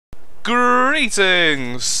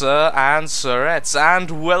Greetings, sir and sirettes,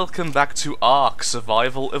 and welcome back to ARK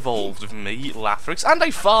Survival Evolved with me, Lathrix, and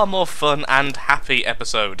a far more fun and happy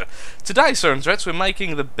episode. Today, sir and sirettes, we're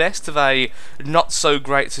making the best of a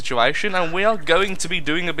not-so-great situation, and we are going to be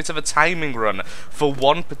doing a bit of a taming run for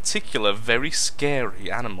one particular very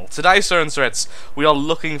scary animal. Today, sir and sirettes, we are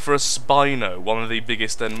looking for a Spino, one of the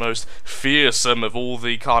biggest and most fearsome of all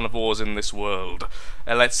the carnivores in this world.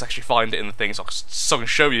 Let's actually find it in the thing, so I can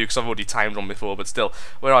show you, because I've already tamed one before, but still.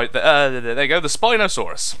 Where are there you go, the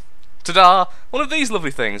Spinosaurus. Ta-da! One of these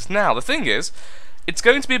lovely things. Now, the thing is, it's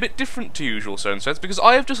going to be a bit different to usual certain sets, because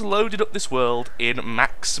I have just loaded up this world in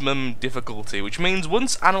maximum difficulty, which means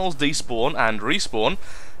once animals despawn and respawn,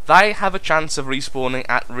 they have a chance of respawning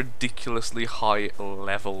at ridiculously high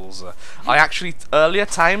levels. I actually earlier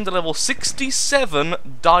tamed a level 67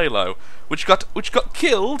 Dilo, which got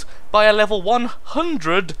killed by a level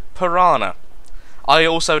 100 Piranha. I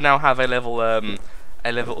also now have a level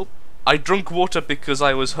I drank water because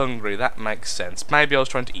I was hungry. That makes sense. Maybe I was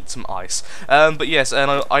trying to eat some ice. But yes,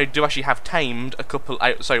 and I do actually have tamed a couple.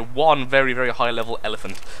 One very high level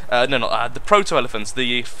elephant. The proto elephants,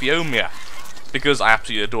 the Phiomia. Because I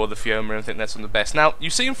absolutely adore the Phiomia and think that's one of the best. Now, you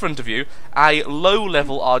see in front of you a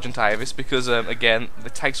low-level Argentavis, because, again,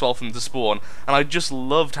 it takes a while for them to spawn, and I just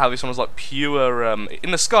loved how this one was, like, pure,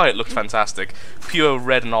 in the sky it looked fantastic, pure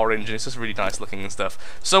red and orange, and it's just really nice looking and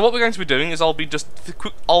stuff. So what we're going to be doing is I'll be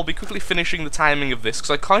quickly finishing the timing of this,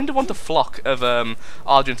 because I kind of want a flock of,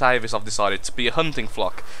 Argentavis, I've decided, to be a hunting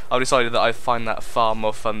flock. I've decided that I find that far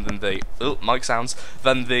more fun than the, mic sounds,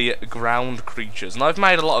 than the ground creatures, and I've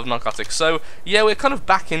made a lot of narcotics, so yeah, we're kind of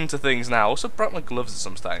back into things now. I also broke my gloves at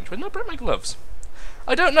some stage. When did I break my gloves?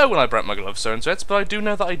 I don't know when I broke my gloves, sir and sirettes, but I do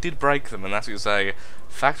know that I did break them, and that is a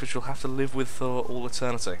fact which you'll have to live with for all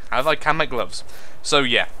eternity. However, I can make gloves. So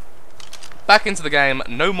yeah, back into the game.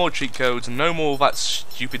 No more cheat codes, no more of that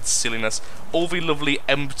stupid silliness. All the lovely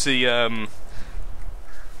empty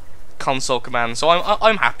console commands. So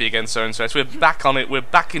I'm happy again, sir and sirettes. We're back on it. We're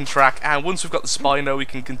back in track, and once we've got the Spino, we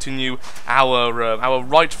can continue our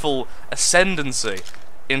rightful ascendancy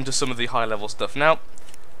into some of the high level stuff. Now,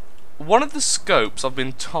 one of the scopes I've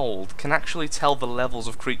been told can actually tell the levels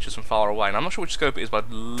of creatures from far away, and I'm not sure which scope it is, but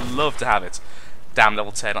I'd love to have it. Damn,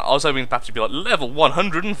 level 10. I was hoping perhaps to be like level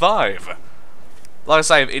 105. Like I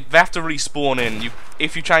say, they have to respawn in.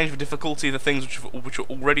 If you change the difficulty, the things which are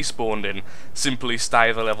already spawned in simply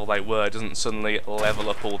stay the level they were. It doesn't suddenly level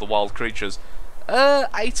up all the wild creatures.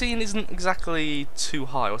 18 isn't exactly too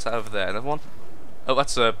high. What's that over there? Another one? Oh,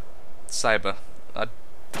 that's a saber. I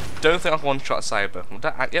don't think I've one-shot a saber.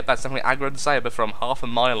 Yep, that's definitely aggroed the saber from half a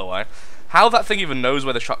mile away. How that thing even knows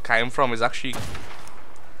where the shot came from is actually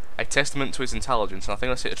a testament to its intelligence, and I think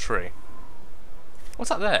let's hit a tree. What's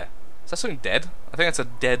that there? Is that something dead? I think that's a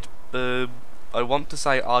dead, I want to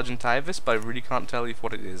say Argentavis, but I really can't tell you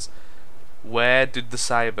what it is. Where did the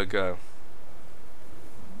saber go?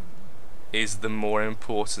 Is the more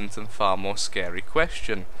important and far more scary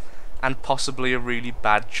question. And possibly a really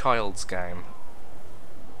bad child's game.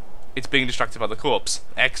 It's being distracted by the corpse.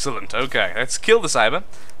 Excellent, okay. Let's kill the saber.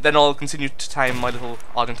 Then I'll continue to tame my little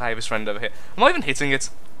Argentavis friend over here. Am I even hitting it?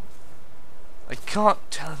 I can't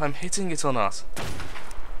tell if I'm hitting it or not.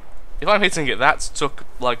 If I'm hitting it, that took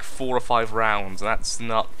like 4 or 5 rounds, and that's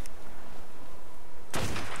not...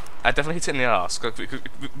 I definitely hit it in the arse,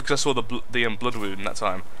 because I saw the blood wound in that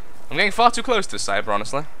time. I'm getting far too close to this saber,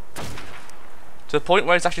 honestly. To the point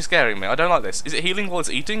where it's actually scaring me. I don't like this. Is it healing while it's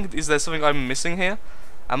eating? Is there something I'm missing here?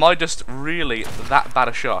 Am I just really that bad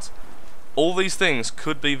a shot? All these things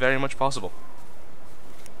could be very much possible.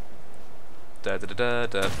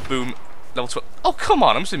 Boom. Level 12. Oh, come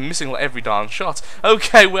on, I'm just missing like every darn shot.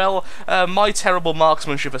 Okay, well, my terrible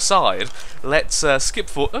marksmanship aside, let's skip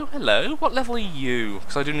for... Oh, hello, what level are you?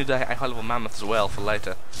 Because I do need a high-level mammoth as well for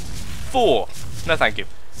later. 4. No, thank you.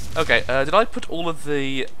 Okay, did I put all of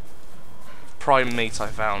the prime meat I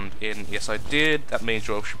found in? Yes, I did. That means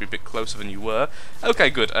you should be a bit closer than you were. Okay,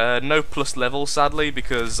 good. No plus level, sadly,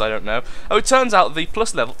 because I don't know. Oh, it turns out the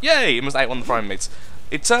plus level... Yay! It must ate one of the prime meats.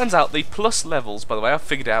 It turns out the plus levels, by the way, I've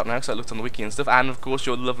figured it out now because I looked on the wiki and stuff, and of course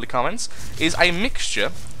your lovely comments, is a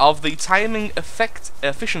mixture of the taming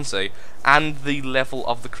efficiency and the level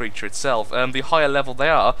of the creature itself. The higher level they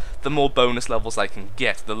are, the more bonus levels they can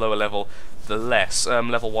get. The lower level, the less.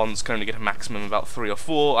 Level 1s can only get a maximum of about 3 or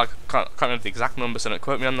 4. I can't remember the exact number, so don't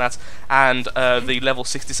quote me on that. And the level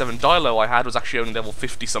 67 Dilo I had was actually only level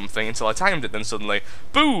 50 something until I tamed it. Then suddenly,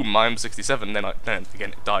 boom, I'm 67. Then again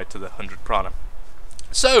it died to the 100 prana.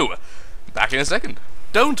 So, back in a second.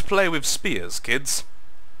 Don't play with spears, kids.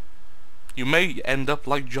 You may end up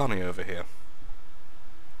like Johnny over here.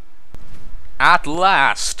 At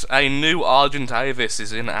last, a new Argentavis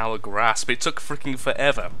is in our grasp. It took freaking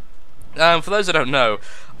forever. For those that don't know,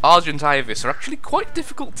 Argentavis are actually quite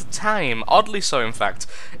difficult to tame, oddly so in fact.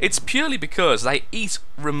 It's purely because they eat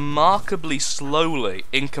remarkably slowly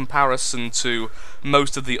in comparison to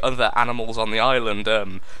most of the other animals on the island.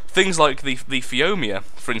 Things like the Phiomia,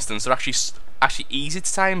 for instance, are actually easy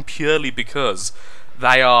to tame purely because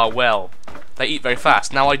they are, well, they eat very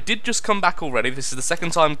fast. Now, I did just come back already. This is the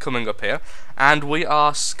second time coming up here, and we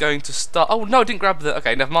are going to start... Oh, no, I didn't grab the...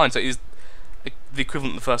 Okay, never mind. So it is the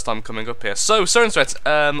equivalent of the first time coming up here. So, Threats,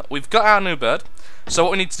 we've got our new bird. So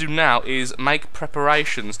what we need to do now is make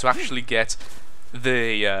preparations to actually get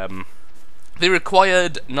the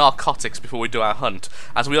required narcotics before we do our hunt,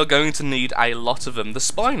 as we are going to need a lot of them. The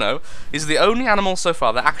Spino is the only animal so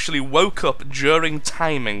far that actually woke up during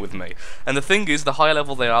taming with me. And the thing is, the higher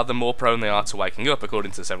level they are, the more prone they are to waking up,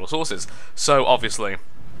 according to several sources. So, obviously,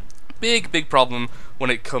 big problem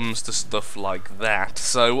when it comes to stuff like that.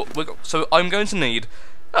 So I'm going to need...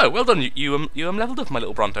 Oh, well done, you leveled up, my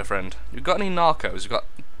little Bronto friend. You've got any narcos? You've got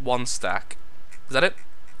 1 stack. Is that it?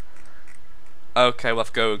 Okay, we'll have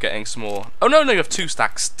to go getting some more. Oh, no, you have 2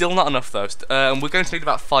 stacks. Still not enough, though. We're going to need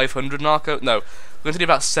about 500 narcos. No, we're going to need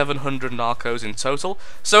about 700 narcos in total.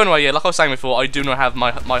 So anyway, yeah, like I was saying before, I do not have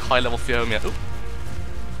my high-level Phiomia. Ooh.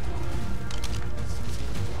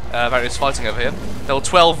 Apparently it's fighting over here. Level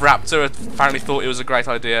 12 Raptor apparently thought it was a great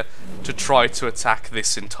idea to try to attack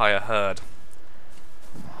this entire herd.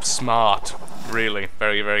 Smart. Really.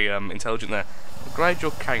 Very intelligent there. Upgrade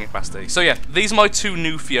your carrying capacity. So yeah, these are my 2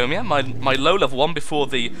 new Phiomia. My low level one before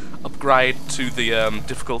the upgrade to the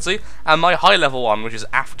difficulty, and my high level one, which is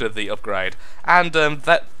after the upgrade. And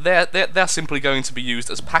they're simply going to be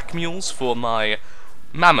used as pack mules for my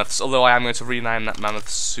mammoths. Although I am going to rename that mammoth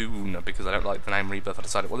soon because I don't like the name Rebirth. I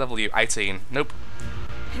decided. What level are you? 18. Nope.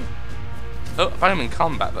 Oh, apparently I'm in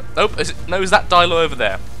combat. But nope. Is that Dilo over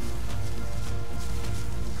there?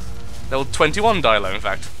 Level 21 Dilo, in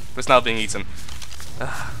fact. But it's now being eaten.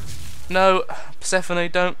 No, Persephone,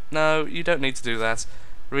 don't. No, you don't need to do that.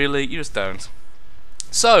 Really, you just don't.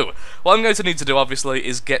 So, what I'm going to need to do, obviously,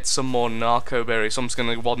 is get some more narco berries. So I'm just going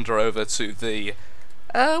to wander over to the...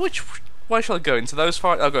 Where shall I go? Into those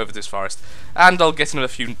forests? I'll go over this forest. And I'll get another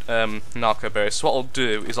few narco berries. So what I'll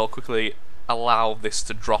do is I'll quickly allow this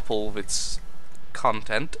to drop all of its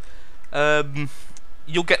content.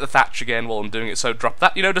 You'll get the thatch again while I'm doing it, so drop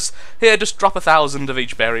that. You know, just drop 1,000 of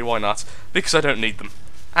each berry, why not? Because I don't need them.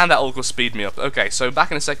 And that'll go speed me up. Okay, so back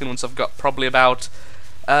in a second once I've got probably about...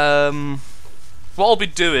 what I'll be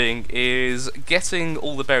doing is getting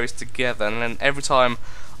all the berries together, and then every time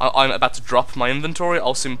I'm about to drop my inventory,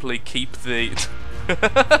 I'll simply keep the...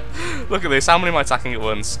 Look at this, how many am I attacking at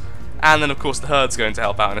once? And then, of course, the herd's going to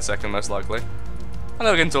help out in a second, most likely.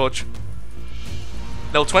 Hello again, Torch.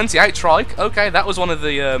 Level 28 trike. Okay, that was one of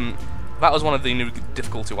the new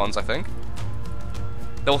difficulty ones, I think.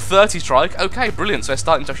 Level 30 trike. Okay, brilliant. So they're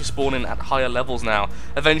starting to actually spawn in at higher levels now.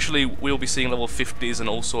 Eventually, we'll be seeing level 50s and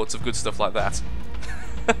all sorts of good stuff like that.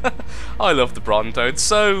 I love the Bronto. It's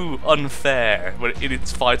so unfair in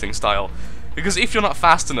its fighting style. Because if you're not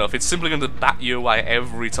fast enough, it's simply going to bat you away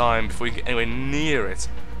every time before you get anywhere near it.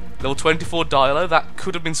 Level 24 Dilo. That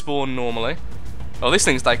could have been spawned normally. Oh, this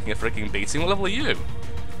thing's taking a freaking beating. What level are you?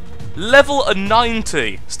 Level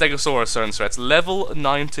 90 Stegosaurus, Threats. Level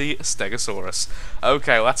 90 Stegosaurus.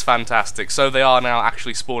 Okay, well that's fantastic. So they are now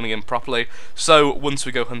actually spawning in properly. So once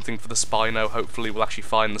we go hunting for the Spino, hopefully we'll actually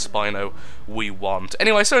find the Spino we want.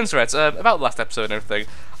 Anyway, Threats, about the last episode and everything,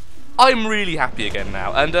 I'm really happy again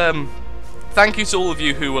now. And thank you to all of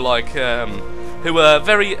you who were like, who were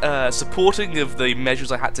very supporting of the measures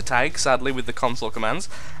I had to take, sadly, with the console commands.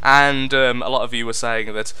 And a lot of you were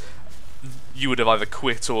saying that you would have either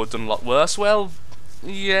quit or done a lot worse. Well,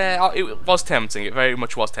 yeah, it was tempting. It very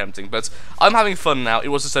much was tempting. But I'm having fun now. It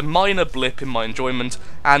was just a minor blip in my enjoyment,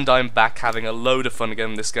 and I'm back having a load of fun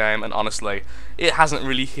again in this game. And honestly, it hasn't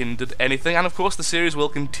really hindered anything. And of course, the series will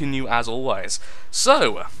continue as always.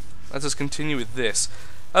 So, let's just continue with this.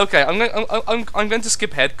 Okay, I'm going to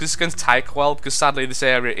skip ahead because it's going to take a while. Because sadly, this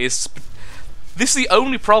area is... This is the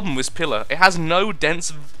only problem with Pillar. It has no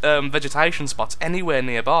dense vegetation spots anywhere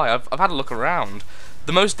nearby. I've had a look around.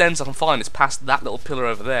 The most dense I can find is past that little pillar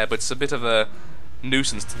over there, but it's a bit of a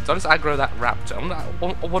nuisance. Did I just aggro that raptor? I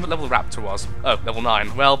wonder what level the raptor was. Oh, level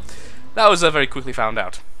 9. Well, that was very quickly found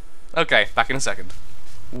out. Okay, back in a second.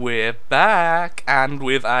 We're back, and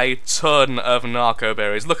with a ton of narco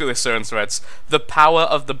berries. Look at this, Threats. The power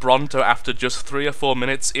of the Bronto after just 3 or 4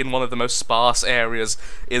 minutes in one of the most sparse areas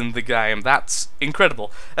in the game. That's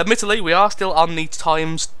incredible. Admittedly, we are still on the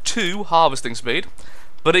 ×2 harvesting speed,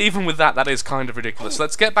 But even with that, that is kind of ridiculous.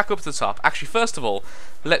 Let's get back up to the top. Actually, first of all,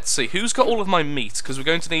 let's see. Who's got all of my meat? Because we're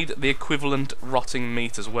going to need the equivalent rotting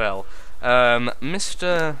meat as well.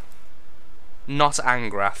 Mr. Not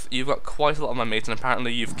Angrath, you've got quite a lot of my meat, and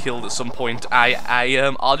apparently you've killed at some point a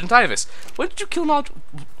Argentavis. Where did you kill an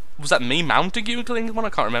Was that me mounting you and killing one? I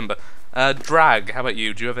can't remember. Drag, how about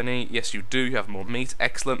you? Do you have any? Yes, you do. You have more meat.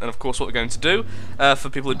 Excellent. And of course, what we're going to do, for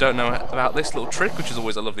people who don't know about this little trick, which is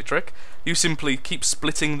always a lovely trick, you simply keep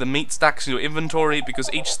splitting the meat stacks in your inventory because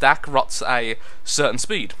each stack rots a certain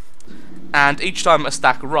speed. And each time a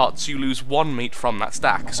stack rots, you lose one meat from that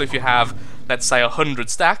stack. So if you have, let's say, 100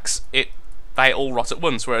 stacks, they all rot at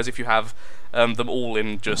once. Whereas if you have them all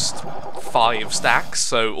in just 5 stacks,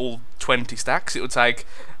 so all 20 stacks, it would take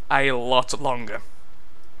a lot longer.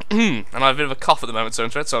 And I have a bit of a cough at the moment, so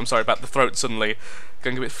I'm sorry about the throat suddenly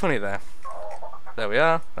going a bit funny there. There we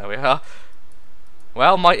are, there we are.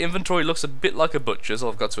 Well, my inventory looks a bit like a butcher's,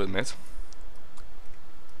 I've got to admit.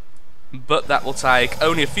 But that will take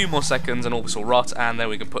only a few more seconds and all this will rot, and then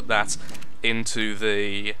we can put that into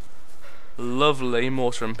the lovely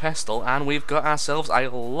mortar and pestle, and we've got ourselves a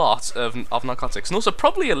lot of narcotics, and also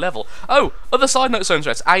probably a level. Oh, other side note,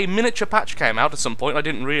 Stones, a miniature patch came out at some point. I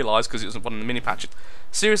didn't realise because it was one of the mini patches.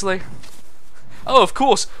 Seriously? Oh, of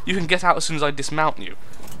course, you can get out as soon as I dismount you.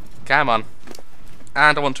 Come on.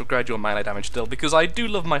 And I want to upgrade your melee damage still, because I do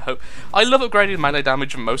love my hope. I love upgrading melee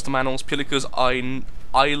damage from most of my animals, purely because I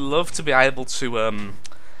love to be able to,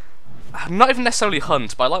 not even necessarily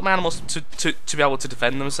hunt, but I like my animals to be able to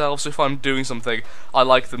defend themselves. So if I'm doing something, I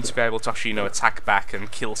like them to be able to actually, attack back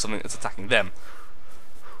and kill something that's attacking them.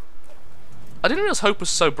 I didn't realise Hope was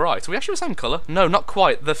so bright. Are we actually the same colour? No, not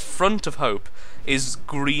quite. The front of Hope is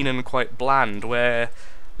green and quite bland, where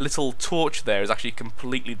little Torch there is actually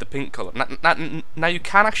completely the pink colour. Now you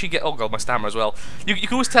can actually get... Oh god, my stammer as well. You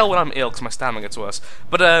can always tell when I'm ill because my stammer gets worse.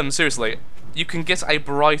 But seriously, you can get a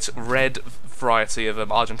bright red variety of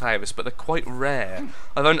Argentavis, but they're quite rare.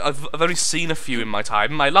 I've only seen a few in my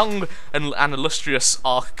time. In my long and illustrious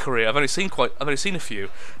ARK career, I've only seen a few,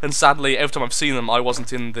 and sadly, every time I've seen them, I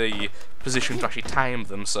wasn't in the position to actually tame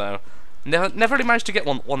them. So, never really managed to get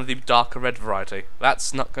one of the darker red variety.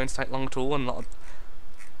 That's not going to take long at all, and not.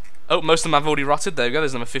 Oh, most of them have already rotted. There we go.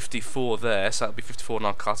 There's number 54 there, so that'll be 54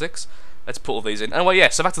 narcotics. Let's put all these in. Anyway, yeah.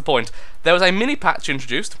 So back to the point. There was a mini patch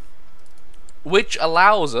introduced, which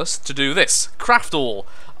allows us to do this. Craft all.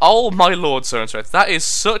 Oh my lord, Sir and that is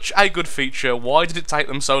such a good feature. Why did it take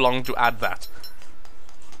them so long to add that?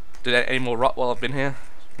 Did any more rot while I've been here?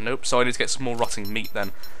 Nope, so I need to get some more rotting meat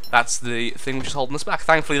then. That's the thing which is holding us back.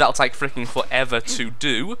 Thankfully that'll take freaking forever to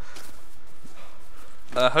do.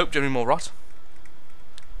 Hope, do you have any more rot?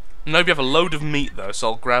 Nope, you have a load of meat though,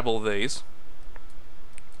 so I'll grab all these.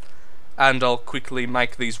 And I'll quickly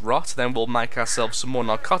make these rot, then we'll make ourselves some more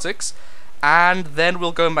narcotics. And then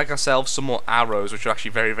we'll go and make ourselves some more arrows, which are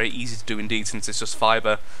actually very, very easy to do indeed, since it's just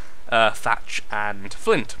fibre, thatch, and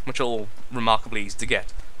flint, which are all remarkably easy to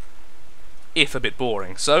get, if a bit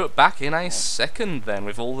boring. So back in a second, then,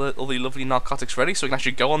 with all the lovely narcotics ready, so we can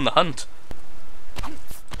actually go on the hunt.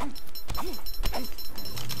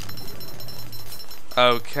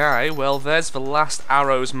 Okay, well, there's the last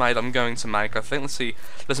arrows made I'm going to make, I think. Let's see,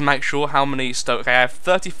 let's make sure how many stone... Okay, I have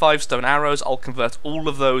 35 stone arrows. I'll convert all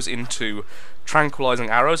of those into tranquilizing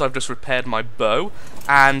arrows. I've just repaired my bow,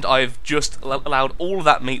 and I've just allowed all of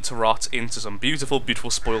that meat to rot into some beautiful, beautiful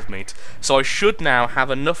spoiled meat. So I should now have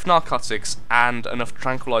enough narcotics and enough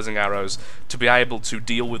tranquilizing arrows to be able to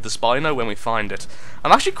deal with the Spino when we find it.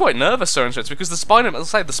 I'm actually quite nervous, Sir, because the Spino,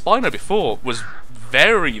 as I say, the Spino before was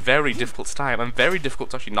very, very difficult to tame and very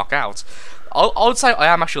difficult to actually knock out. I would say I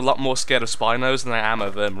am actually a lot more scared of Spinos than I am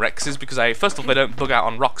of Rexes, because first of all, they don't bug out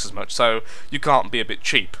on rocks as much, so you can't be a bit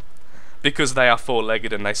cheap. Because they are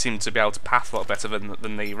four-legged and they seem to be able to path a lot better than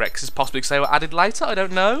the Rexes, possibly because they were added later, I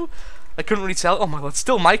don't know. I couldn't really tell. Oh my god,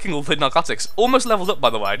 still making all the narcotics. Almost leveled up, by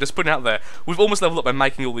the way, just putting it out there. We've almost leveled up by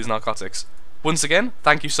making all these narcotics. Once again,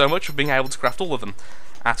 thank you so much for being able to craft all of them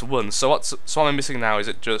at once. So what I'm missing now, is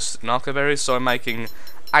it just narco berries? So I'm making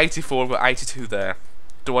 84, I've got 82 there.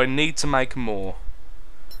 Do I need to make more?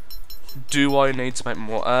 Do I need to make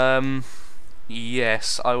more?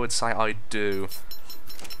 Yes, I would say I do.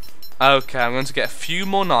 Okay, I'm going to get a few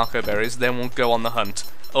more narco berries, then we'll go on the hunt.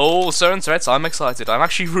 Oh, Sir and Threats, I'm excited. I'm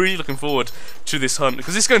actually really looking forward to this hunt,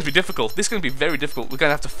 because this is going to be difficult. This is going to be very difficult. We're going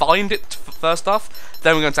to have to find it first off,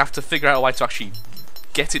 then we're going to have to figure out a way to actually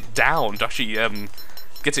get it down, to actually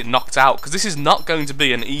get it knocked out, because this is not going to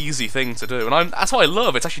be an easy thing to do, and that's what I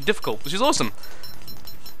love. It's actually difficult, which is awesome.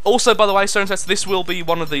 Also, by the way, this will be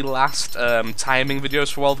one of the last timing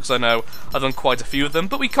videos for a while, because I know I've done quite a few of them,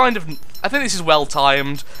 but I think this is well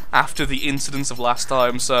timed after the incidents of last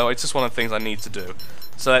time, so it's just one of the things I need to do.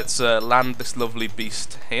 So let's land this lovely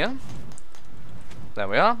beast here. There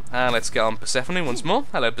we are, and let's get on Persephone once more.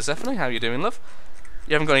 Hello Persephone, how are you doing, love?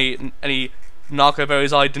 You haven't got any narco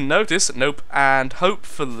berries I didn't notice? Nope, and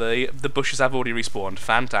hopefully the bushes have already respawned.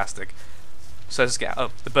 Fantastic. So let's get, oh,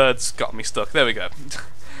 the birds got me stuck, there we go.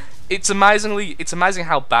 It's amazing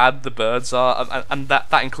how bad the birds are, and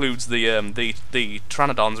that includes the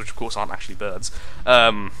pteranodons, which of course aren't actually birds,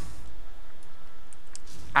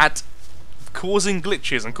 at causing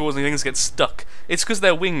glitches and causing things to get stuck. It's because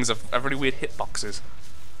their wings have really weird hitboxes.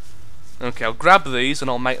 Okay, I'll grab these and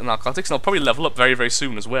I'll make the narcotics, and I'll probably level up very, very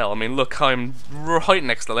soon as well. I mean, look, I'm right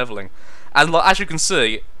next to leveling, and as you can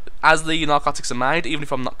see, as the narcotics are made, even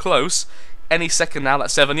if I'm not close, any second now,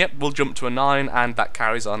 that's 7, yep, we'll jump to a 9, and that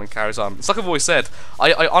carries on and carries on. It's like I've always said,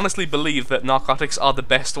 I honestly believe that narcotics are the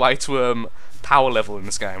best way to power level in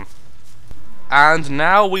this game. And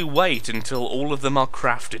now we wait until all of them are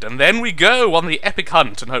crafted, and then we go on the epic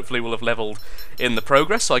hunt, and hopefully we'll have leveled in the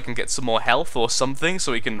progress so I can get some more health or something,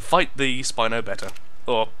 so we can fight the Spino better.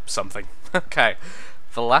 Or something. Okay,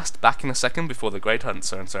 the last back in a second before the great hunt,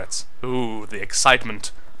 threats. Ooh, the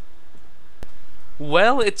excitement.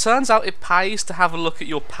 Well, it turns out it pays to have a look at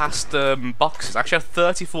your past boxes. Actually, I have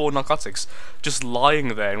 34 narcotics just lying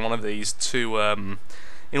there in one of these two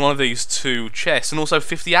chests, and also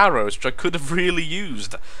 50 arrows, which I could have really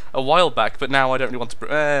used a while back, but now I don't really want to.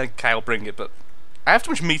 Okay, I'll bring it, but I have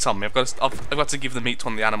too much meat on me. I've got to give the meat to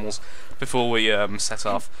one of the animals before we set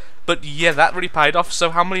off. But yeah, that really paid off.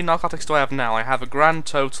 So how many narcotics do I have now? I have a grand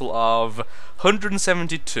total of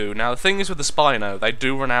 172. Now the thing is with the Spino, they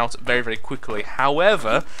do run out very, very quickly.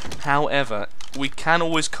 However, we can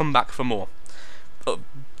always come back for more.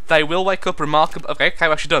 They will wake up remarkably. Okay,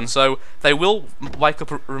 we're actually done. So they will wake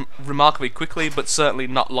up remarkably quickly, but certainly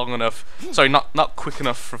not long enough. Sorry, not quick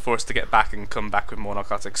enough for us to get back and come back with more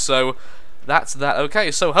narcotics. So that's that. Okay,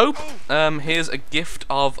 so Hope, here's a gift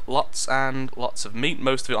of lots and lots of meat.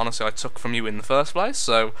 Most of it, honestly, I took from you in the first place,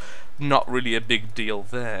 so not really a big deal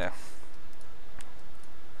there.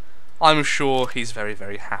 I'm sure he's very,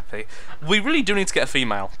 very happy. We really do need to get a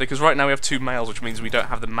female, because right now we have 2 males, which means we don't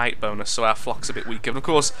have the mate bonus, so our flock's a bit weaker. And of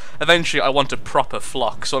course, eventually I want a proper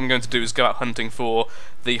flock, so what I'm going to do is go out hunting for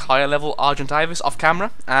the higher level Argent Avis off camera,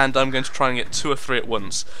 and I'm going to try and get 2 or 3 at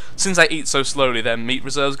once. Since they eat so slowly, their meat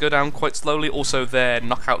reserves go down quite slowly, also their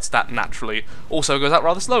knockout stat naturally also goes out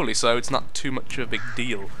rather slowly, so it's not too much of a big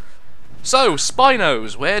deal. So,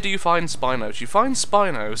 Spinos. Where do you find Spinos? You find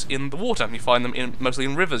Spinos in the water. You find them mostly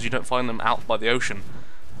in rivers. You don't find them out by the ocean.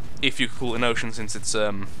 If you call it an ocean, since it's,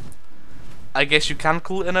 I guess you can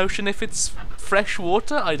call it an ocean if it's fresh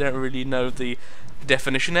water. I don't really know the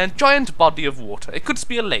definition there. Giant body of water. It could just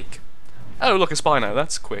be a lake. Oh, look, a Spino.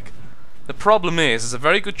 That's quick. The problem is, there's a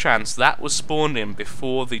very good chance that was spawned in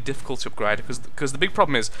before the difficulty upgrade, because the big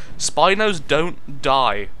problem is, Spinos don't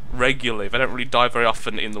die regularly. They don't really die very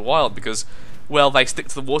often in the wild, because, well, they stick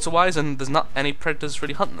to the waterways, and there's not any predators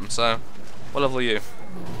really hunting them, so, what level are you?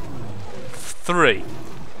 3.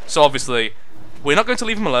 So obviously, we're not going to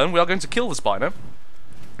leave him alone, we are going to kill the Spino.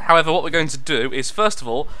 However, what we're going to do is, first of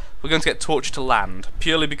all, we're going to get Torch to land,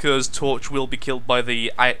 purely because Torch will be killed by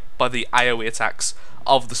the AoE attacks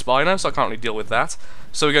of the Spino, so I can't really deal with that.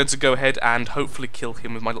 So we're going to go ahead and hopefully kill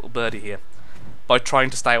him with my little birdie here, by trying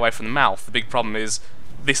to stay away from the mouth. The big problem is,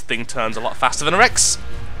 this thing turns a lot faster than a Rex,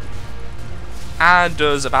 and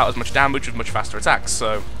does about as much damage with much faster attacks,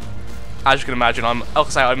 so as you can imagine,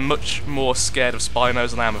 I'm much more scared of Spinos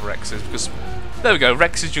than I am of Rexes, because, there we go,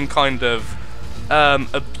 Rexes you can kind of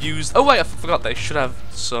abuse. Oh wait, I forgot, they should have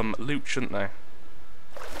some loot, shouldn't they?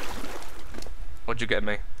 What'd you get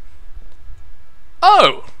me?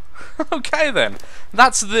 Oh! Okay then.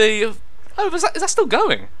 That's the... Oh, is that still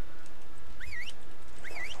going?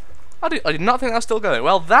 I did not think that was still going.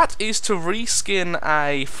 Well, that is to reskin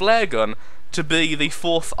a flare gun to be the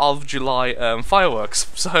 4th of July fireworks.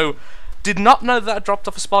 So, did not know that dropped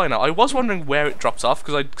off a Spino. I was wondering where it dropped off,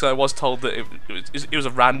 because I was told that it was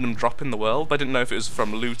a random drop in the world, but I didn't know if it was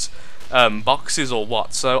from loot boxes or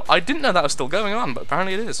what. So, I didn't know that was still going on, but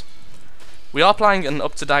apparently it is. We are playing an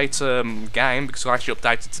up-to-date game, because I actually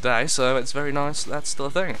updated today, so it's very nice that's still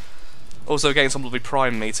a thing. Also getting some lovely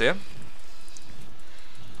prime meat here.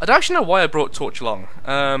 I don't actually know why I brought Torch along.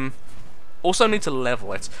 Also need to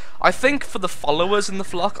level it. I think for the followers in the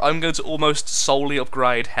flock, I'm going to almost solely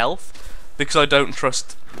upgrade health, because I don't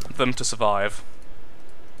trust them to survive.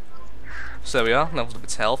 So there we are, leveled up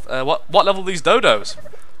its health. What level are these dodos?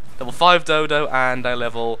 level 5 dodo, and a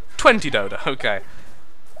level 20 dodo. Okay.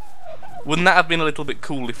 Wouldn't that have been a little bit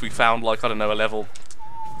cool if we found, like, I don't know, a level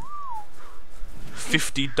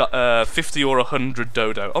 50 or 100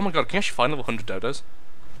 dodo? Oh my god, can you actually find level 100 dodos?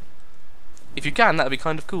 If you can, that'd be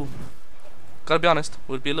kind of cool. Gotta be honest,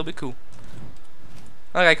 would be a little bit cool.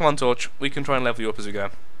 Okay, come on, Torch. We can try and level you up as we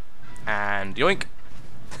go. And yoink.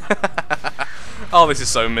 Oh, this is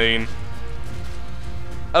so mean.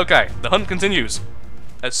 Okay, the hunt continues.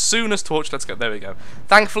 As soon as Torch, let's go, there we go.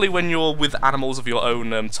 Thankfully, when you're with animals of your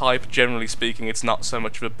own type, generally speaking, it's not so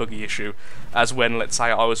much of a buggy issue as when, let's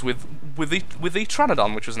say, I was with the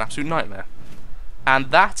Pteranodon, which was an absolute nightmare.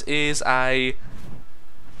 And that is a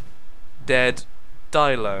dead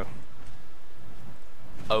Dilo.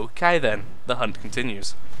 Okay then, the hunt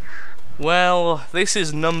continues. Well, this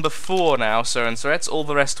is number 4 now, Sir and Sirettes. All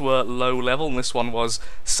the rest were low level, and this one was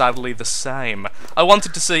sadly the same. I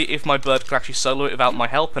wanted to see if my bird could actually solo it without my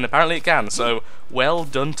help, and apparently it can, so well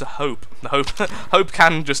done to Hope. Hope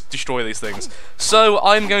can just destroy these things. So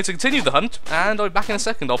I'm going to continue the hunt, and I'll be back in a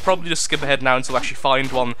second. I'll probably just skip ahead now until I actually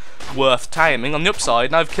find one worth taming. On the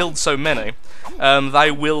upside, now I've killed so many,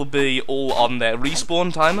 they will be all on their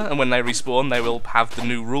respawn timer, and when they respawn, they will have the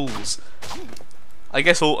new rules. I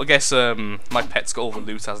guess my pet's got all the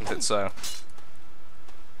loot, hasn't it, so...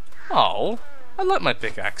 Oh, I like my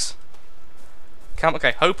pickaxe.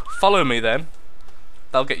 Okay, Hope, follow me then.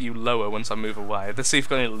 That'll get you lower once I move away. Let's see if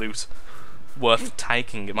we've got any loot worth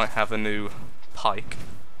taking. It might have a new pike.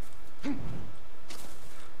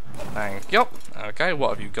 Thank you. Okay,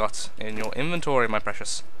 what have you got in your inventory, my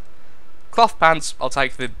precious? Cloth pants, I'll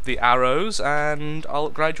take the arrows, and I'll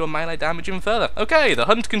upgrade your melee damage even further. Okay, the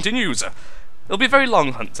hunt continues. It'll be a very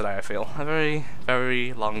long hunt today, I feel. A very,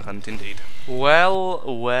 very long hunt indeed. Well,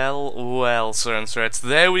 Sir and Sirettes,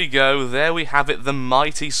 there we go, there we have it, the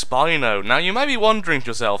mighty Spino. Now, you may be wondering to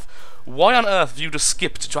yourself, why on earth have you just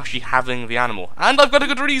skipped to actually having the animal? And I've got a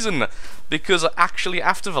good reason! Because actually,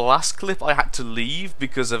 after the last clip, I had to leave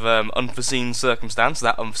because of unforeseen circumstance,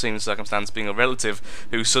 that unforeseen circumstance being a relative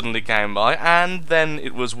who suddenly came by, and then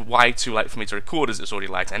it was way too late for me to record, as it's already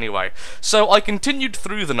late anyway. So I continued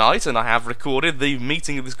through the night, and I have recorded the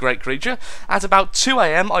meeting of this great creature. At about 2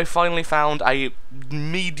 AM, I finally found a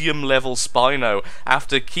medium-level Spino,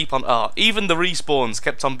 after even the respawns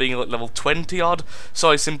kept on being like level 20-odd, so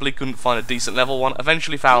I simply couldn't find a decent level one.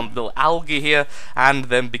 Eventually found little algae here, and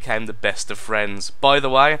then became the best of friends. By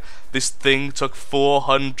the way, this thing took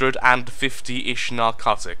 450-ish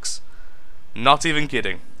narcotics. Not even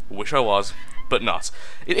kidding. Wish I was, but not.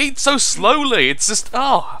 It eats so slowly, it's just,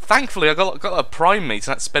 thankfully I got a prime meat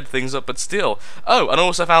and that sped things up, but still. Oh, and I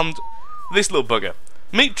also found this little bugger.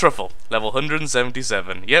 Meat truffle, level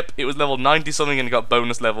 177. Yep, it was level 90 something and it got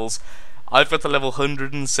bonus levels. I've got the level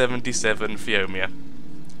 177 Phiomia.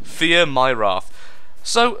 Fear my wrath.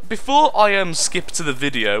 So, before I skip to the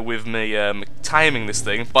video with me taming this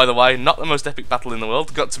thing, by the way, not the most epic battle in the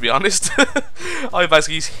world, got to be honest. I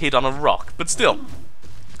basically hid on a rock, but still.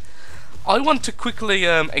 I want to quickly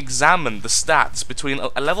examine the stats between a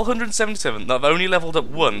level 177 that I've only leveled up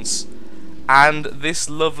once, and this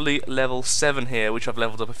lovely level 7 here, which I've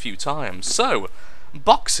leveled up a few times. So,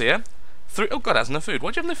 box here, oh god, has no food.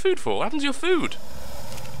 What do you have no food for? What happened to your food?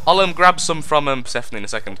 I'll grab some from Persephone in a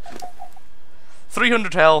second.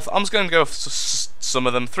 300 health, I'm just going to go for some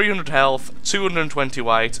of them. 300 health, 220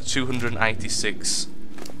 weight, 286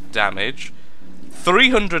 damage,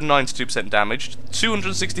 392% damage,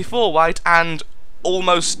 264 weight, and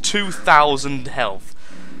almost 2,000 health.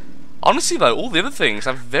 Honestly though, all the other things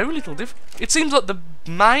have very little difference. It seems like the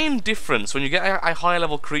main difference when you get a higher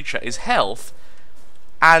level creature is health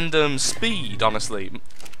and speed, honestly.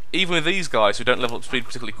 Even with these guys who don't level up speed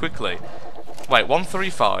particularly quickly. Wait,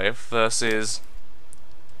 135 versus...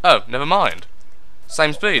 Oh, never mind.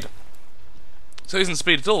 Same speed. So it isn't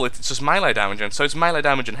speed at all, it's just melee damage, and so it's melee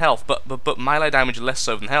damage and health, but melee damage less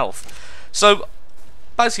so than health. So,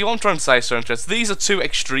 basically what I'm trying to say, Sir, these are two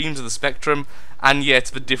extremes of the spectrum, and yet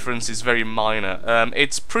the difference is very minor.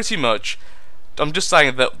 It's pretty much... I'm just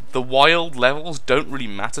saying that the wild levels don't really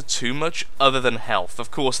matter too much other than health. Of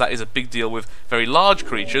course, that is a big deal with very large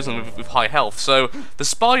creatures and with high health. So, the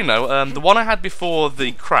Spino, the one I had before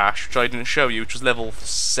the crash, which I didn't show you, which was level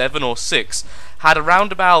 7 or 6, had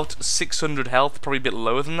around about 600 health, probably a bit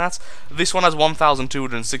lower than that. This one has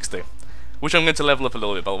 1,260. Which I'm going to level up a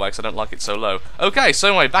little bit, by the way, because I don't like it so low. Okay, so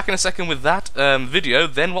anyway, back in a second with that video.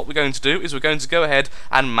 Then what we're going to do is we're going to go ahead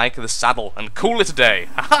and make the saddle and call it a day.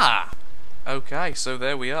 Haha! Okay, so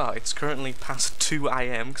there we are. It's currently past 2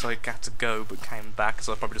 AM because I had to go but came back, as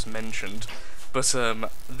I probably just mentioned. But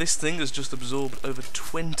this thing has just absorbed over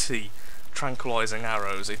 20 tranquilizing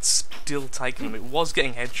arrows, it's still taking them. It was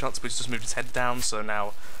getting headshots, but it's just moved its head down, so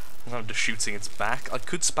now I'm kind of just shooting its back. I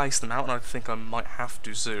could space them out, and I think I might have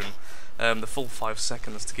to soon. The full 5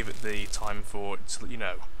 seconds to give it the time for it to, you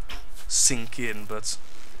know, sink in, but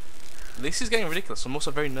this is getting ridiculous. I'm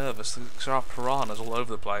also very nervous because there are piranhas all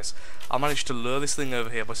over the place. I managed to lure this thing over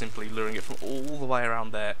here by simply luring it from all the way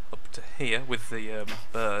around there up to here with the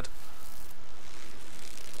bird.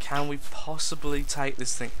 Can we possibly take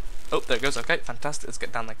this thing? Oh, there it goes. Okay, fantastic. Let's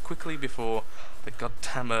get down there quickly before the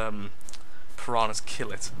goddamn piranhas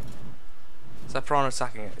kill it. Is that piranha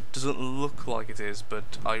attacking it? It doesn't look like it is,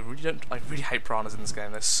 but I really hate piranhas in this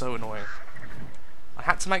game. They're so annoying. I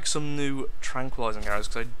had to make some new tranquilizing arrows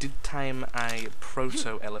because I did tame a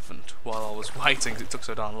proto-elephant while I was waiting because it took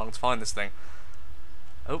so darn long to find this thing.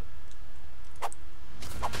 Oh.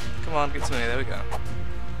 Come on, get to me. There we go.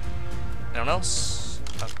 Anyone else?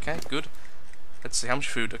 Okay, good. Let's see, how much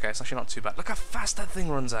food? Okay, it's actually not too bad. Look how fast that thing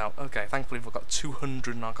runs out. Okay, thankfully we've got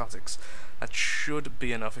 200 narcotics. That should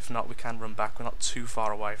be enough. If not, we can run back. We're not too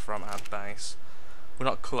far away from our base. We're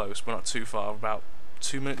not close, we're not too far. We're about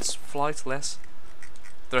 2 minutes flight, less.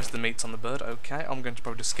 The rest of the meat's on the bird. Okay, I'm going to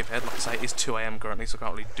probably just skip ahead. Like I say, it is 2 AM currently, so I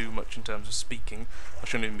can't really do much in terms of speaking. I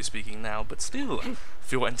shouldn't even be speaking now, but still,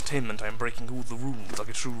 for your entertainment, I am breaking all the rules like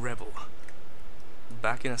a true rebel.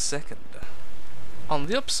 Back in a second. On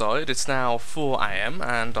the upside, it's now 4 AM,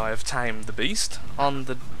 and I have tamed the beast. On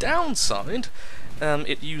the downside,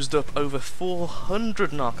 it used up over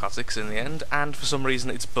 400 narcotics in the end, and for some reason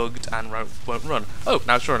it's bugged and won't run. Oh,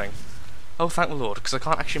 now it's running. Oh, thank the Lord, because I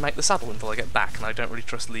can't actually make the saddle until I get back, and I don't really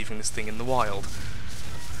trust leaving this thing in the wild.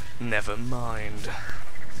 Never mind.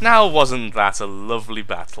 Now, wasn't that a lovely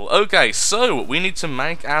battle? Okay, so we need to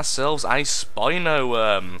make ourselves a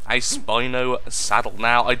Spino saddle.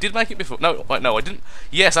 Now, I did make it before. No, wait, no, I didn't.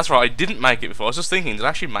 Yes, that's right, I didn't make it before. I was just thinking, did I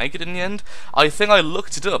actually make it in the end? I think I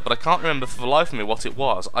looked it up, but I can't remember for the life of me what it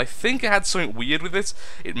was. I think it had something weird with it.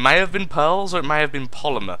 It may have been pearls, or it may have been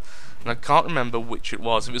polymer. And I can't remember which it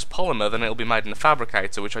was. If it was polymer, then it'll be made in a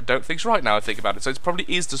fabricator, which I don't think's right now I think about it. So it probably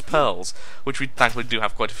is just pearls, which we thankfully do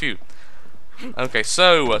have quite a few. Okay,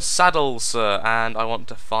 so saddles, and I want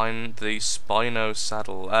to find the Spino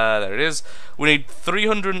saddle. There it is. We need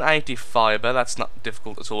 380 fibre. That's not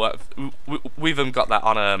difficult at all. We've got that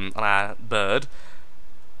on our bird.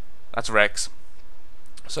 That's Rex.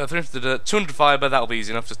 So 200 fibre, that'll be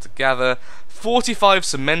easy enough just to gather. 45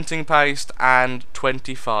 cementing paste and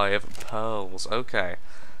 25 pearls. Okay,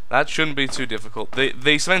 that shouldn't be too difficult.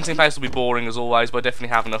 The cementing paste will be boring as always, but I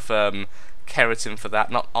definitely have enough keratin for that.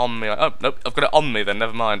 Not on me. Oh nope, I've got it on me then.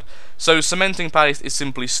 Never mind. So cementing paste is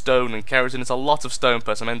simply stone and keratin. It's a lot of stone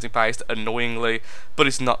per cementing paste, annoyingly, but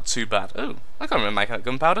it's not too bad. Oh, I can't remember making that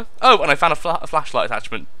gunpowder. Oh, and I found a flashlight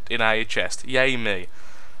attachment in a chest. Yay me.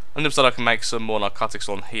 On the upside, I can make some more narcotics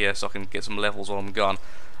on here, so I can get some levels while I'm gone.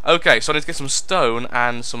 Okay, so I need to get some stone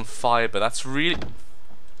and some fibre. That's really,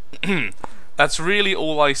 that's really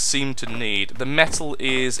all I seem to need. The metal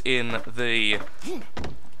is in the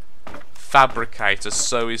fabricator,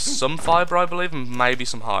 so is some fibre, I believe, and maybe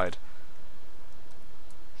some hide.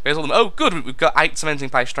 There's all them. Oh, good. We've got 8 cementing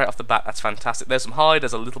paste straight off the bat. That's fantastic. There's some hide.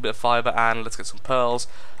 There's a little bit of fibre, and let's get some pearls.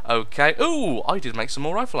 Okay. Ooh, I did make some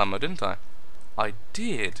more rifle ammo, didn't I? I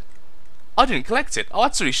did. I didn't collect it. Oh,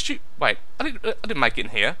 that's really stupid. Wait, I didn't make it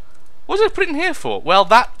in here. What did I put it in here for? Well,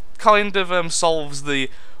 that kind of solves the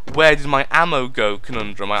where did my ammo go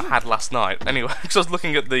conundrum I had last night. Anyway, because I was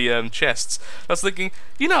looking at the chests, I was thinking,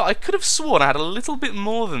 you know, I could have sworn I had a little bit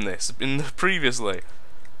more than this previously.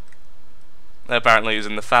 Apparently, it was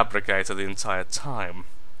in the fabricator the entire time.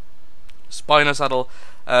 Spino saddle.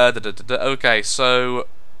 Okay, so.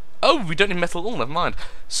 Oh, we don't need metal at all, never mind.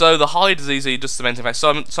 So the hide is easy, just cementing paste.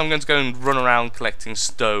 So I'm going to go and run around collecting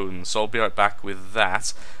stones, so I'll be right back with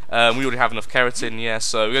that. We already have enough keratin, yeah,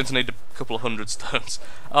 so we're going to need a couple of 100 stones.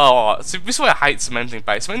 Oh, see, this is why I hate cementing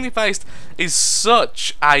paste. Cementing paste is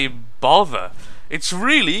such a bother. It's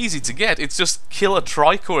really easy to get. It's just kill a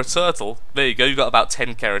trike or a turtle. There you go, you've got about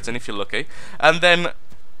 10 keratin if you're lucky. And then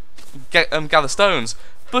gather stones.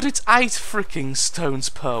 But it's 8 freaking stones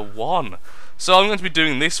per one. So I'm going to be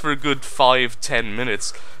doing this for a good 5-10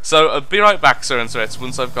 minutes. So I'll be right back, sir and sirettes,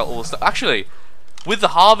 once I've got all the stuff. Actually, with the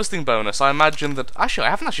harvesting bonus, I imagine that... Actually,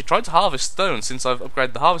 I haven't actually tried to harvest stone since I've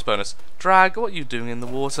upgraded the harvest bonus. Drag, what are you doing in the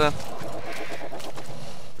water?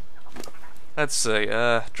 Let's see.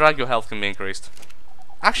 Drag, your health can be increased.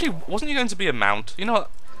 Actually, wasn't you going to be a mount? You know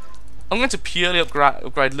what? I'm going to purely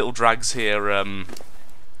upgrade little Drag's here.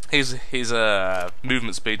 His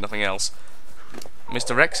movement speed, nothing else.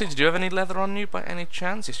 Mr. Rexy, did you have any leather on you by any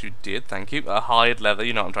chance? Yes, you did, thank you. Hide leather,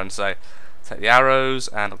 you know what I'm trying to say. Take the arrows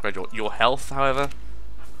and upgrade your health, however.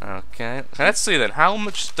 Okay, let's see then. How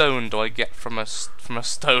much stone do I get from a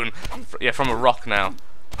stone? Yeah, from a rock now.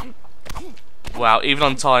 Wow, even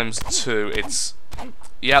on ×2, it's...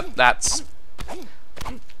 Yep, that's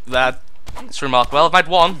remarkable. Well, I've made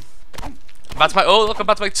one. About to make, oh, look, I'm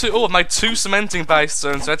about to make two. Oh, I've made 2 cementing based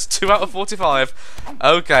stones, so that's 2 out of 45.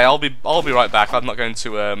 Okay, I'll be right back. I'm not going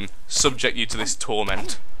to subject you to this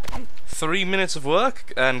torment. 3 minutes of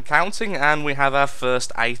work and counting, and we have our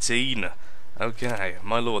first 18. Okay,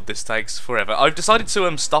 my lord, this takes forever. I've decided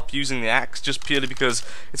to stop using the axe just purely because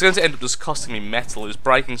it's going to end up just costing me metal. It's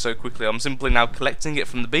breaking so quickly. I'm simply now collecting it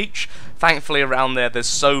from the beach. Thankfully, around there's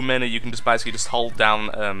so many you can just basically just hold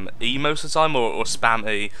down E most of the time, or spam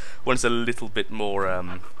E when it's a little bit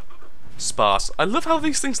more sparse. I love how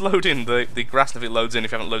these things load in. The grass, if it loads in,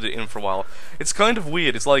 if you haven't loaded it in for a while, it's kind of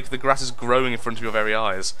weird. It's like the grass is growing in front of your very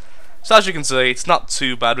eyes. So as you can see, it's not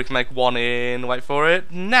too bad. We can make one in, wait for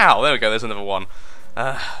it, now! There we go, there's another one.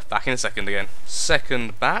 Back in a second again.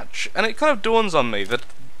 Second batch, and it kind of dawns on me that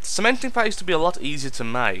cementing paste used to be a lot easier to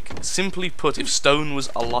make. Simply put, if stone was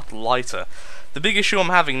a lot lighter. The big issue I'm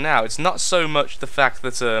having now, it's not so much the fact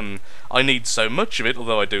that I need so much of it,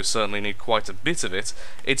 although I do certainly need quite a bit of it.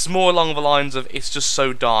 It's more along the lines of it's just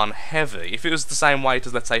so darn heavy. If it was the same weight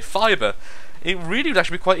as, let's say, fibre, it really would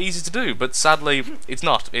actually be quite easy to do, but sadly, it's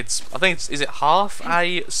not. I think is it half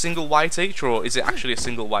a single weight each, or is it actually a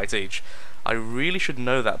single weight each? I really should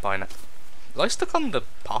know that by now. Was I stuck on the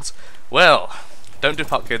pot? Well, don't do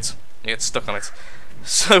pot, kids. You get stuck on it.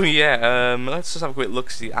 So yeah, let's just have a quick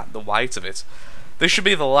look see at the weight of it. This should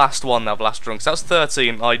be the last one now, the last drunk. So that's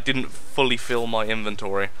 13. I didn't fully fill my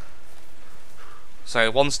inventory. So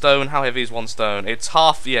 1 stone, how heavy is 1 stone? It's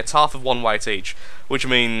half, yeah, it's half of 1 weight each, which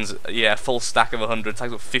means, yeah, full stack of 100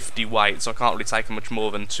 takes up 50 weight, so I can't really take much more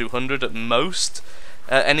than 200 at most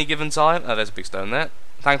at any given time. Oh, there's a big stone there.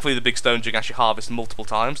 Thankfully, the big stones you can actually harvest multiple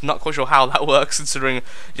times. Not quite sure how that works, considering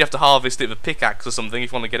you have to harvest it with a pickaxe or something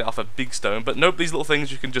if you want to get it off a big stone, but nope, these little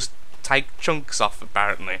things you can just take chunks off,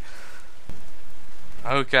 apparently.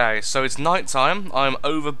 Okay, so it's night time. I'm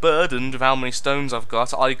overburdened with how many stones I've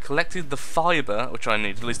got. I collected the fibre, which I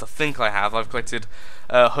need, at least I think I have. I've collected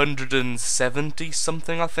 170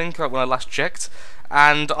 something, I think, when I last checked.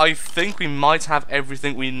 And I think we might have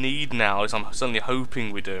everything we need now, as I'm certainly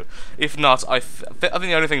hoping we do. If not, I think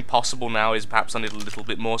the only thing possible now is perhaps I need a little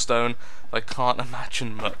bit more stone. I can't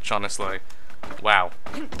imagine much, honestly. Wow.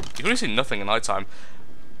 You can really see nothing at night time.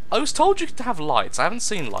 I was told you could have lights. I haven't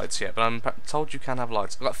seen lights yet, but I'm told you can have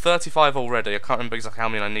lights. I've got 35 already. I can't remember exactly how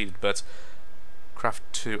many I needed, but craft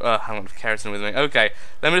 2. Hang on, keratin with me. Okay,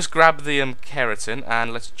 let me just grab the keratin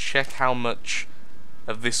and let's check how much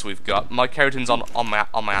of this we've got. My keratin's on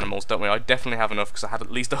my animals, don't we? I definitely have enough because I had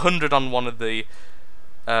at least 100 on one of the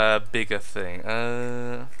bigger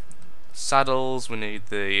thing. Saddles. We need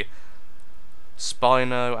the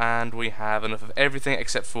Spino, and we have enough of everything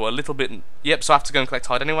except for a little bit. Yep, so I have to go and collect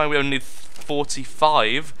hide anyway. We only need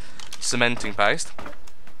 45 cementing paste.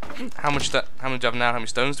 How much do we have now? How many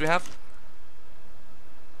stones do we have?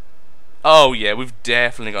 Oh yeah, we've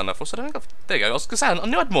definitely got enough. Also, I don't think there you go. I was gonna say, I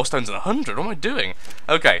knew I had more stones than 100. What am I doing?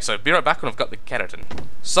 Okay, so be right back when I've got the keratin.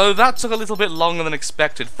 So that took a little bit longer than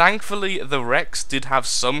expected. Thankfully, the Rex did have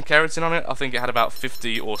some keratin on it. I think it had about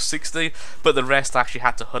 50 or 60, but the rest I actually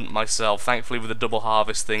had to hunt myself. Thankfully, with the double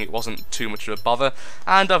harvest thing, it wasn't too much of a bother,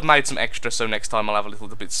 and I've made some extra, so next time I'll have a little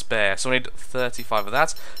bit spare. So I need 35 of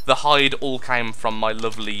that. The hide all came from my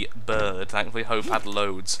lovely bird. Thankfully, Hope had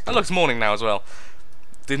loads. And look, it's morning now as well.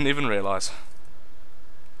 Didn't even realise.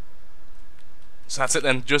 So that's it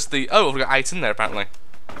then, just the... Oh, we've got 8 in there apparently.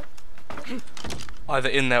 Either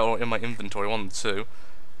in there or in my inventory, 1 and 2.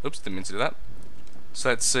 Oops, didn't mean to do that. So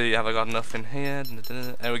let's see, have I got enough in here?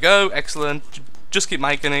 There we go, excellent. Just keep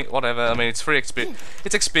making it, whatever. I mean, it's free experience.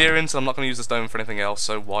 It's experience, and I'm not going to use the stone for anything else,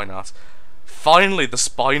 so why not? Finally, the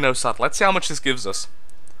Spino saddle. Let's see how much this gives us.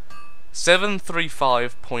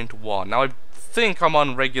 735.1. Now, I think I'm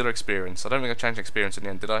on regular experience. I don't think I changed experience in the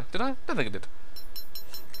end, did I? Did I? Don't think I did.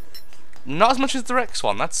 Not as much as the Rex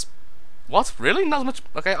one. That's... What? Really? Not as much?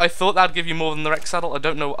 Okay, I thought that'd give you more than the Rex saddle. I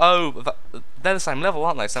don't know. Oh, they're the same level,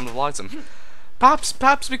 aren't they? Same level item. Perhaps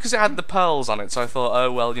because it had the pearls on it, so I thought,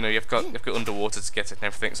 oh well, you know, you've got underwater to get it and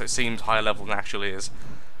everything, so it seems higher level than it actually is.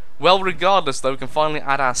 Well, regardless, though, we can finally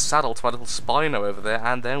add our saddle to our little Spino over there,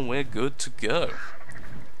 and then we're good to go.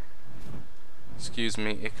 Excuse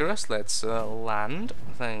me, Icarus. Let's land.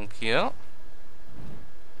 Thank you.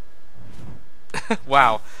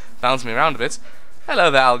 Wow, bounced me around a bit. Hello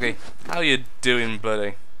there, Algae. How you doing,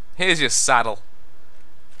 buddy? Here's your saddle.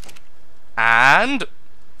 And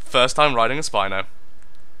first time riding a Spino.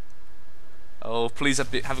 Oh, please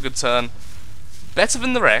have a good turn. Better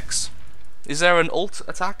than the Rex. Is there an ult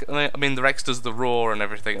attack? I mean, the Rex does the roar and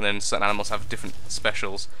everything, and then certain animals have different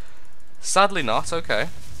specials. Sadly not, okay.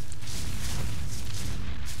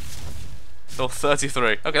 Level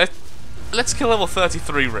 33. Okay, let's kill level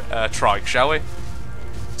 33 trike, shall we?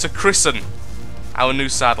 To christen our new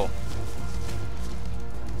saddle.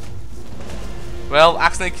 Well,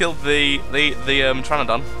 accidentally killed the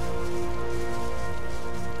Pteranodon.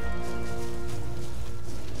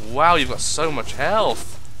 Wow, you've got so much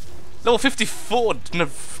health. Level 54, no,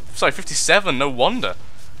 sorry, 57, no wonder.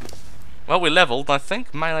 Well, we're leveled, and I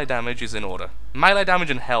think melee damage is in order. Melee damage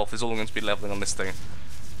and health is all I'm going to be leveling on this thing.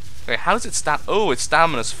 Okay, how does it stand? Oh, its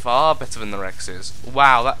stamina's far better than the Rex's.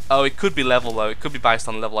 Wow, that, oh, it could be level though. It could be based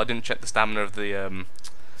on level. I didn't check the stamina of the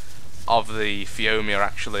Phiomia,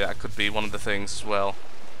 actually. That could be one of the things as well.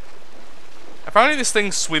 Apparently this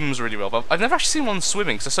thing swims really well, but I've never actually seen one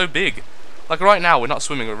swimming, because they're so big. Like right now, we're not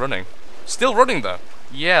swimming, we're running. Still running though.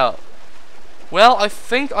 Yeah. Well, I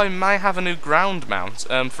think I may have a new ground mount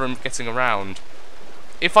from getting around.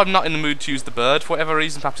 If I'm not in the mood to use the bird, for whatever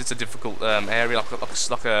reason, perhaps it's a difficult area,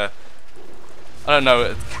 like a, I don't know,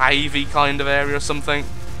 a cavey kind of area or something.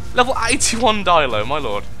 Level 81 Dilo, my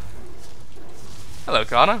lord. Hello,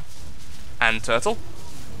 Carno. And Turtle.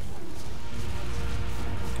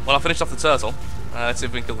 Well, I finished off the Turtle. Let's see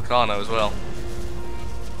if we can kill the Carno as well.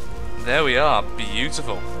 There we are,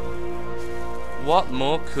 beautiful. What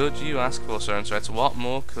more could you ask for, Sir and Threats? What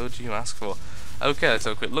more could you ask for? Okay, let's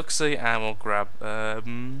have a quick look-see, and we'll grab, how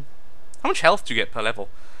much health do you get per level?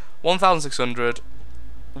 1,600.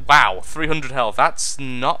 Wow, 300 health. That's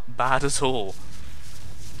not bad at all.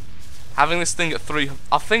 Having this thing at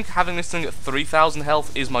I think having this thing at 3,000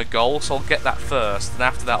 health is my goal, so I'll get that first, and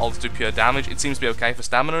after that I'll just do pure damage. It seems to be okay for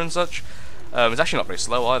stamina and such. It's actually not very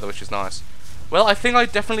slow either, which is nice. Well, I think I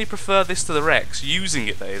definitely prefer this to the Rex, using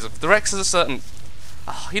it, that is. The Rex has a certain...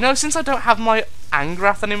 you know, since I don't have my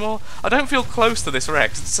Angrath anymore, I don't feel close to this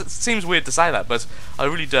Rex. It seems weird to say that, but I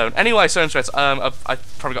really don't. Anyway, so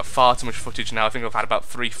I've probably got far too much footage now. I think I've had about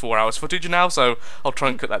 3-4 hours footage now, so I'll try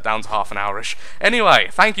and cut that down to half an hour-ish. Anyway,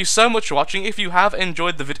 thank you so much for watching. If you have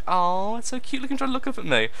enjoyed the video... Oh, it's so cute looking trying to look up at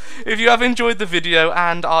me. If you have enjoyed the video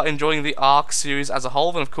and are enjoying the ARK series as a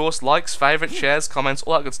whole, then of course, likes, favourites, shares, comments,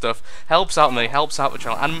 all that good stuff helps out me, helps out the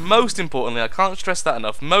channel, and most importantly, I can't stress that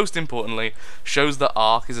enough, most importantly, shows that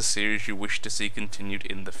ARK is a series you wish to see continued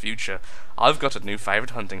in the future. I've got a new favourite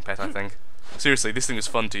hunting pet, I think. Seriously, this thing is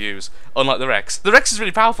fun to use. Unlike the Rex. The Rex is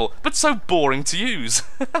really powerful, but so boring to use.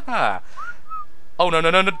 Oh, no,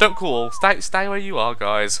 don't call. Stay where you are,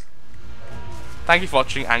 guys. Thank you for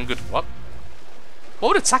watching, and good... What? What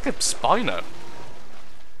would attack a Spino?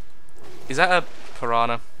 Is that a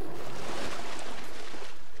piranha?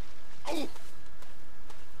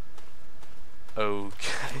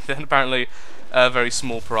 Okay, then apparently a very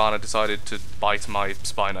small piranha decided to bite my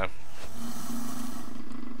Spino.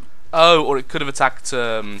 Oh, or it could have attacked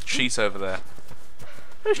Cheat over there.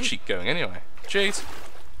 Where's Cheat going anyway? Cheat!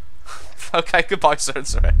 Okay, goodbye, Sir and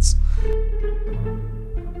Sirets.